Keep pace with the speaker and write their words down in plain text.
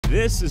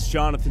This is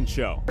Jonathan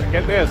Cho.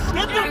 Get this.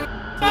 Get the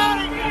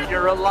out of here!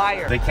 You're a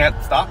liar. They can't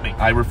stop me.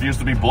 I refuse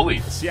to be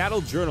bullied.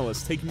 Seattle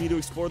journalists taking me to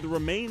explore the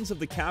remains of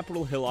the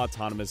Capitol Hill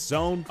Autonomous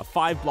Zone, a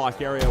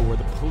 5-block area where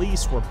the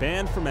police were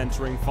banned from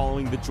entering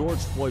following the George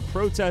Floyd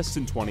protests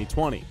in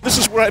 2020. This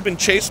is where I've been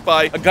chased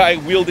by a guy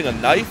wielding a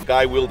knife, a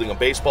guy wielding a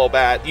baseball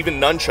bat, even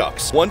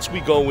nunchucks. Once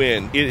we go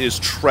in, it is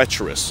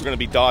treacherous. We're going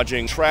to be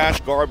dodging trash,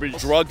 garbage,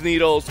 drug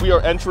needles. We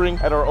are entering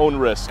at our own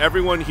risk.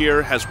 Everyone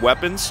here has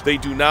weapons. They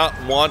do not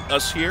want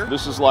us here.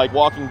 This is like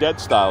Walking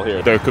Dead style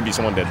here. There could be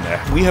someone dead in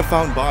there. We have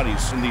found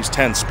bodies in these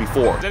tents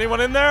before. Is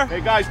anyone in there? Hey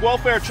guys,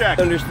 welfare check.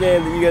 I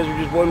understand that you guys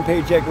are just one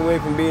paycheck away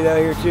from being out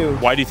here too.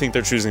 Why do you think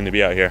they're choosing to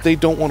be out here? They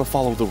don't want to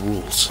follow the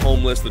rules.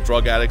 Homeless, the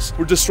drug addicts,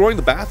 we're destroying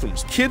the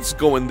bathrooms. Kids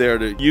go in there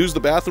to use the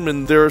bathroom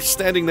and they're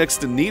standing next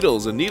to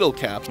needles and needle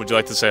caps. Would you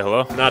like to say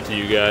hello? Not to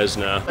you guys,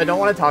 no. I don't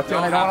want to talk to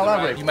him. I don't want to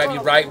elaborate. You might be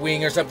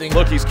right-wing or something.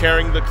 Look, he's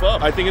carrying the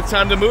club. I think it's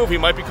time to move. He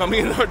might be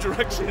coming in our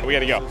direction. We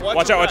gotta go.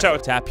 Watch out, watch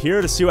out. Tap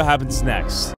here to see what happens next.